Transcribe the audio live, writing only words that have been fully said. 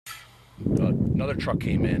another truck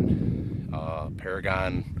came in,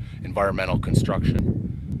 Paragon Environmental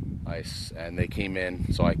Construction, and they came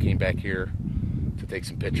in, so I came back here to take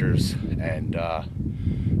some pictures, and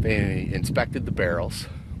they inspected the barrels,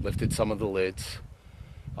 lifted some of the lids,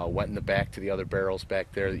 went in the back to the other barrels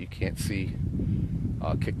back there that you can't see,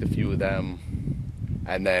 kicked a few of them,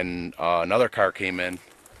 and then another car came in,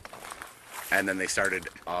 and then they started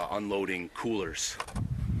unloading coolers.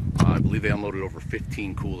 I believe they unloaded over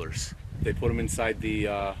 15 coolers. They put them inside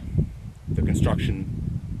the construction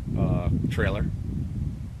trailer,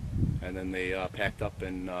 and then they packed up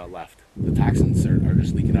and left. The toxins are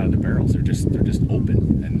just leaking out of the barrels. They're just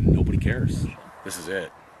open, and nobody cares. This is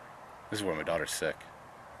it. This is where my daughter's sick.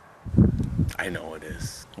 I know it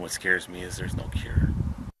is. What scares me is there's no cure.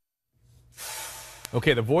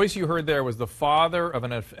 Okay, the voice you heard there was the father of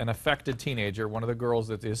an affected teenager, one of the girls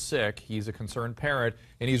that is sick. He's a concerned parent,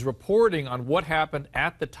 and he's reporting on what happened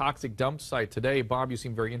at the toxic dump site today. Bob, you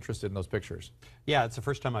seem very interested in those pictures. Yeah, it's the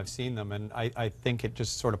first time I've seen them, and I think it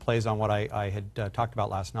just sort of plays on what I had talked about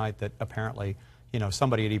last night, that apparently, you know,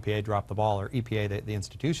 somebody at EPA dropped the ball, or EPA, the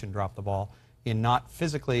institution, dropped the ball in not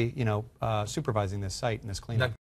physically, supervising this site and this cleanup.